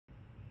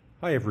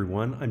Hi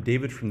everyone, I'm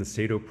David from the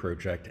Sato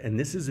project, and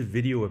this is a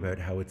video about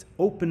how it's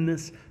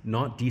openness,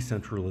 not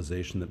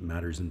decentralization, that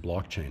matters in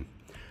blockchain.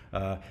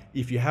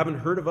 If you haven't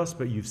heard of us,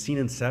 but you've seen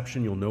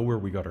Inception, you'll know where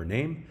we got our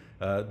name.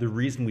 The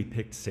reason we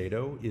picked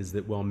Sato is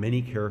that while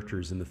many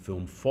characters in the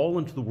film fall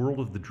into the world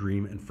of the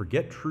dream and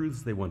forget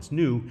truths they once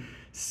knew,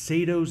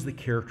 Sato's the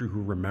character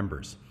who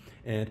remembers.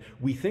 And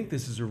we think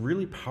this is a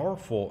really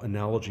powerful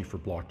analogy for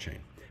blockchain,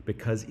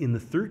 because in the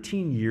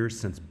 13 years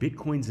since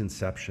Bitcoin's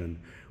inception,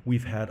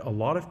 we've had a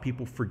lot of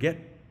people forget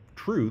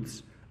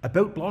truths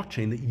about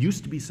blockchain that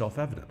used to be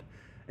self-evident.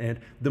 And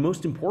the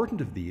most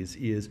important of these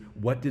is,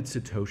 what did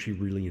Satoshi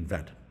really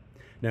invent?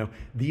 Now,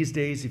 these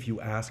days, if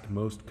you ask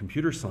most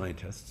computer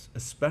scientists,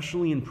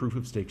 especially in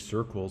proof-of-stake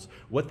circles,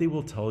 what they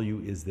will tell you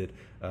is that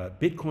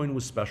Bitcoin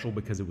was special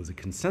because it was a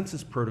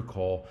consensus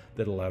protocol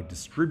that allowed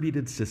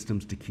distributed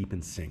systems to keep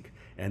in sync.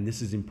 And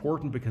this is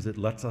important because it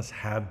lets us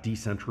have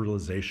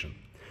decentralization.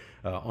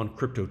 On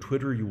crypto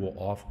Twitter, you will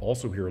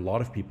also hear a lot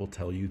of people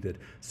tell you that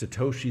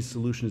Satoshi's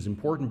solution is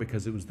important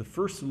because it was the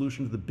first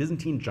solution to the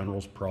Byzantine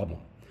general's problem.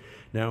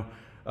 Now,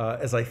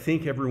 as I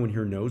think everyone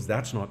here knows,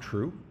 that's not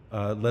true.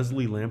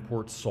 Leslie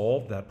Lamport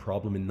solved that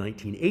problem in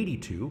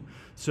 1982,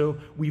 so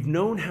we've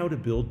known how to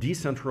build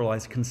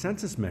decentralized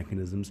consensus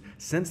mechanisms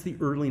since the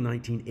early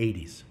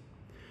 1980s.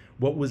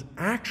 What was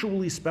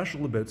actually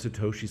special about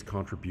Satoshi's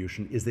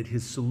contribution is that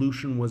his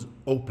solution was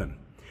open.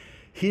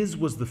 His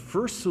was the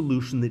first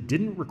solution that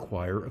didn't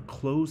require a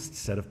closed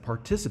set of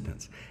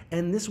participants.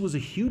 And this was a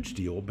huge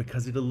deal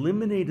because it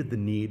eliminated the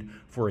need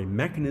for a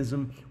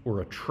mechanism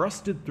or a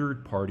trusted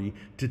third party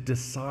to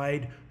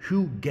decide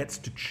who gets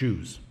to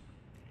choose.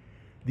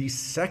 The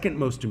second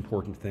most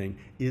important thing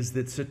is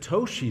that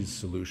Satoshi's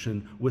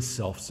solution was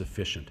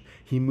self-sufficient.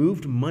 He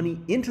moved money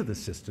into the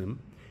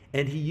system,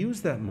 and he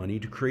used that money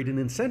to create an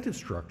incentive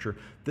structure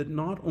that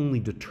not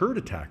only deterred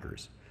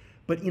attackers,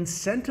 but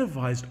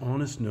incentivized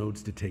honest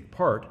nodes to take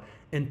part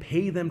and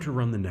pay them to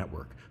run the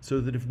network, so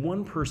that if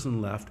one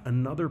person left,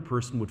 another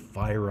person would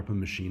fire up a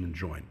machine and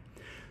join.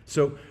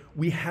 So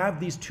we have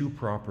these two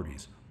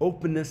properties,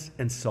 openness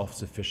and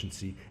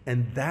self-sufficiency,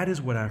 and that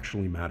is what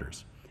actually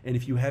matters. And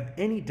if you have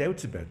any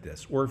doubts about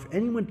this, or if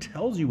anyone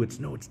tells you it's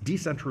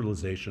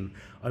decentralization,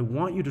 I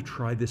want you to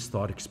try this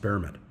thought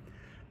experiment.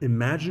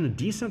 Imagine a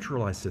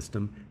decentralized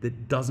system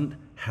that doesn't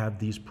have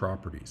these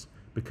properties,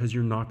 because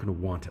you're not going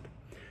to want it.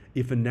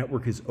 If a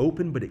network is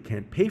open but it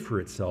can't pay for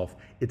itself,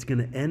 it's going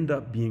to end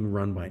up being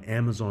run by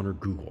Amazon or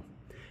Google.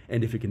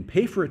 And if it can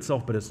pay for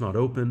itself but it's not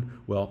open,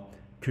 well,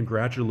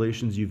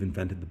 congratulations, you've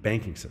invented the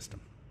banking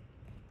system.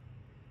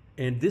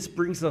 And this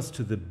brings us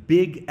to the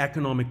big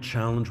economic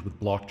challenge with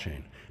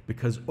blockchain,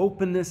 because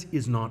openness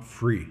is not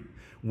free.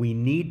 We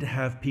need to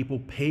have people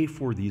pay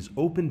for these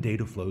open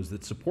data flows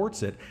that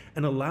supports it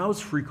and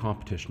allows free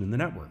competition in the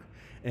network.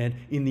 And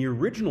in the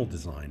original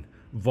design,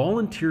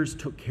 volunteers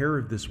took care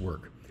of this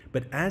work.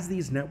 But as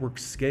these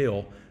networks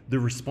scale, the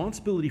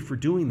responsibility for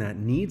doing that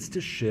needs to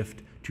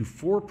shift to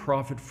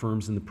for-profit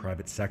firms in the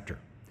private sector.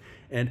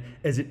 And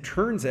as it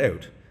turns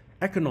out,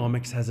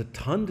 economics has a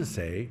ton to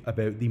say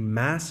about the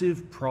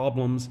massive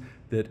problems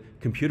that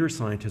computer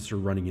scientists are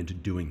running into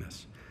doing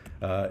this.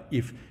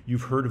 If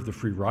you've heard of the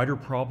free rider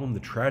problem, the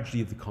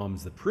tragedy of the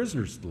commons, the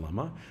prisoner's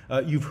dilemma,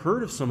 you've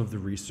heard of some of the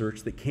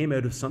research that came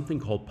out of something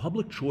called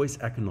public choice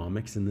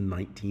economics in the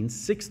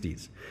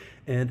 1960s.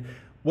 And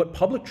what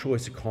public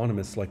choice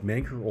economists like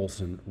Manker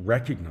Olson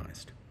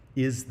recognized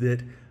is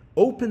that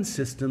open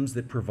systems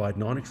that provide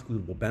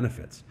non-excludable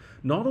benefits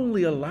not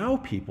only allow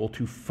people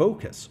to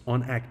focus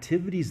on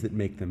activities that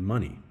make them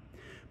money,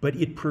 but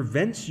it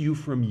prevents you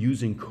from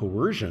using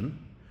coercion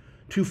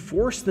to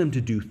force them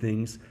to do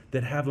things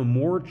that have a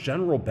more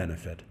general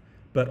benefit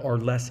but are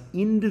less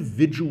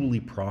individually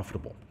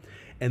profitable.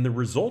 And the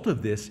result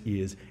of this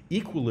is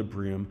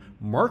equilibrium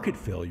market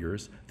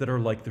failures that are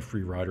like the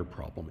free rider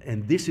problem.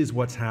 And this is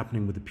what's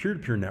happening with the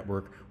peer-to-peer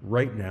network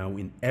right now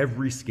in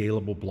every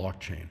scalable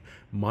blockchain.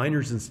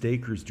 Miners and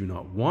stakers do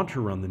not want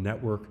to run the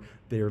network.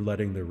 They are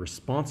letting their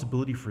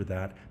responsibility for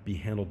that be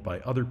handled by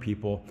other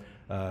people.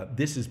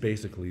 This is the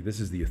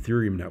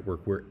Ethereum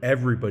network where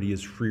everybody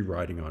is free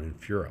riding on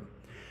Infura.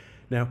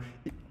 Now,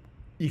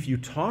 if you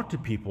talk to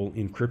people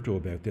in crypto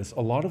about this,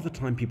 a lot of the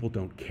time people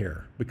don't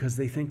care because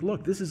they think,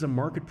 look, this is a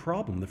market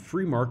problem. The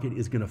free market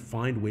is going to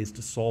find ways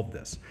to solve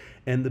this.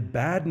 And the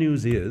bad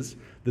news is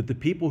that the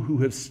people who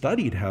have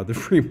studied how the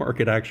free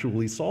market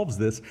actually solves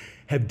this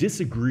have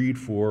disagreed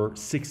for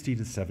 60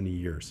 to 70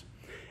 years.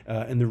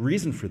 And the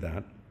reason for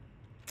that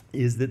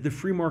is that the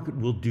free market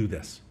will do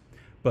this,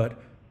 but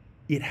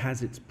it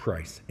has its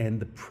price.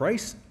 And the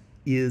price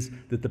is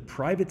that the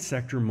private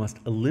sector must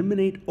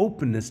eliminate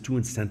openness to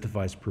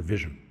incentivize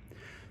provision.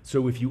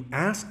 So if you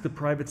ask the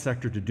private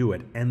sector to do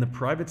it and the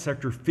private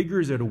sector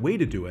figures out a way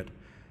to do it,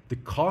 the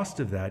cost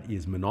of that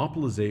is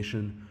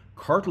monopolization,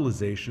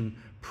 cartelization,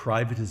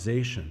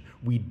 privatization.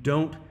 We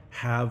don't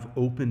have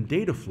open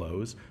data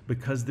flows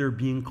because they're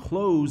being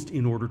closed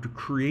in order to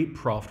create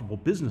profitable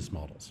business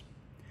models.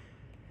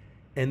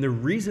 And the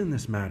reason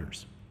this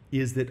matters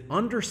is that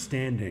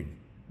understanding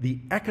the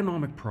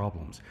economic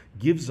problems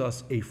gives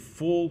us a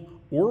full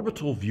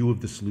orbital view of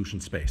the solution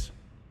space.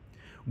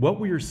 What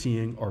we are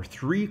seeing are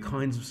three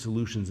kinds of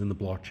solutions in the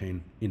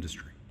blockchain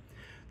industry.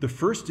 The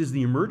first is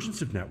the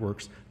emergence of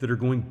networks that are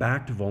going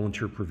back to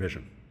volunteer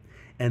provision.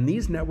 And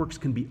these networks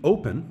can be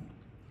open,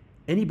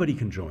 anybody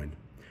can join,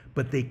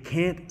 but they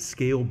can't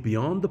scale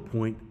beyond the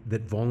point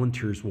that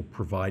volunteers will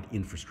provide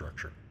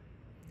infrastructure.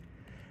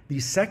 The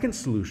second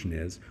solution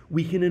is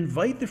we can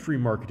invite the free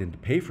market in to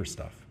pay for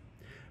stuff,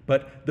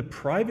 but the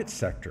private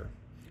sector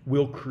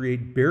will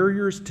create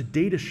barriers to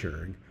data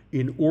sharing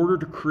in order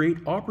to create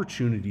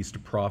opportunities to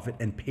profit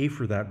and pay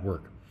for that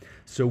work.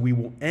 So we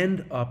will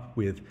end up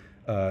with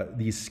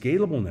these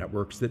scalable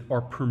networks that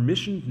are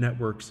permissioned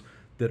networks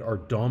that are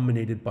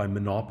dominated by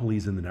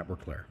monopolies in the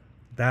network layer.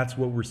 That's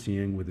what we're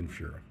seeing with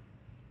Infura.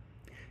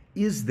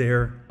 Is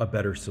there a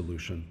better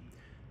solution?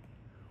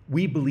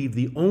 We believe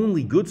the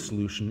only good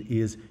solution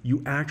is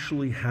you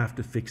actually have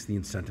to fix the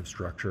incentive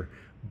structure,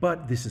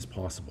 but this is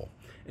possible.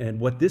 And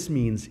what this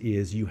means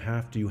is you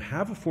have to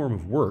have a form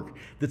of work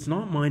that's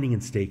not mining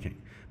and staking,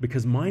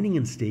 because mining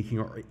and staking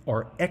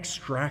are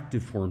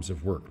extractive forms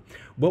of work.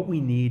 What we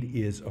need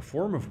is a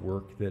form of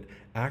work that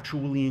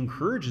actually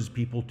encourages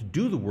people to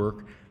do the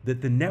work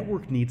that the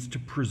network needs to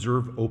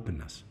preserve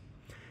openness.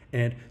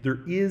 And there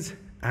is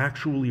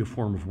actually a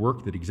form of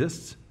work that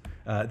exists.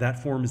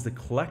 That form is the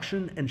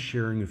collection and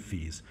sharing of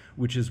fees,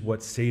 which is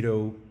what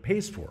Sato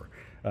pays for.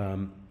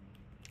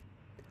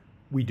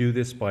 We do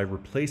this by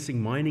replacing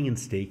mining and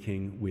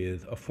staking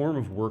with a form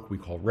of work we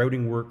call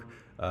routing work,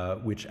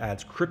 which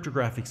adds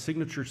cryptographic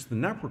signatures to the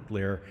network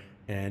layer,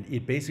 and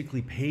it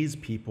basically pays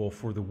people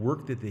for the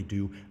work that they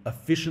do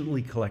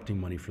efficiently collecting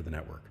money for the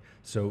network.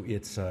 So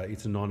it's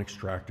a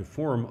non-extractive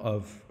form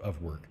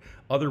of work.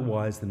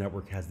 Otherwise, the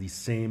network has the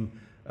same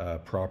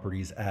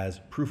properties as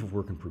proof of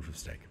work and proof of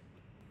stake.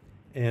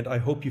 And I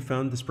hope you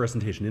found this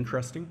presentation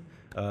interesting.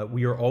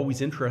 We are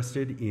always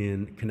interested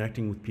in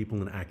connecting with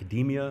people in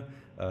academia,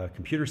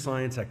 computer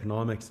science,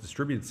 economics,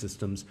 distributed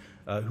systems,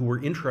 who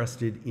are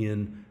interested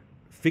in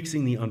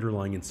fixing the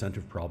underlying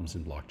incentive problems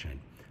in blockchain.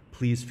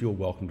 Please feel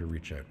welcome to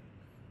reach out.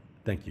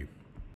 Thank you.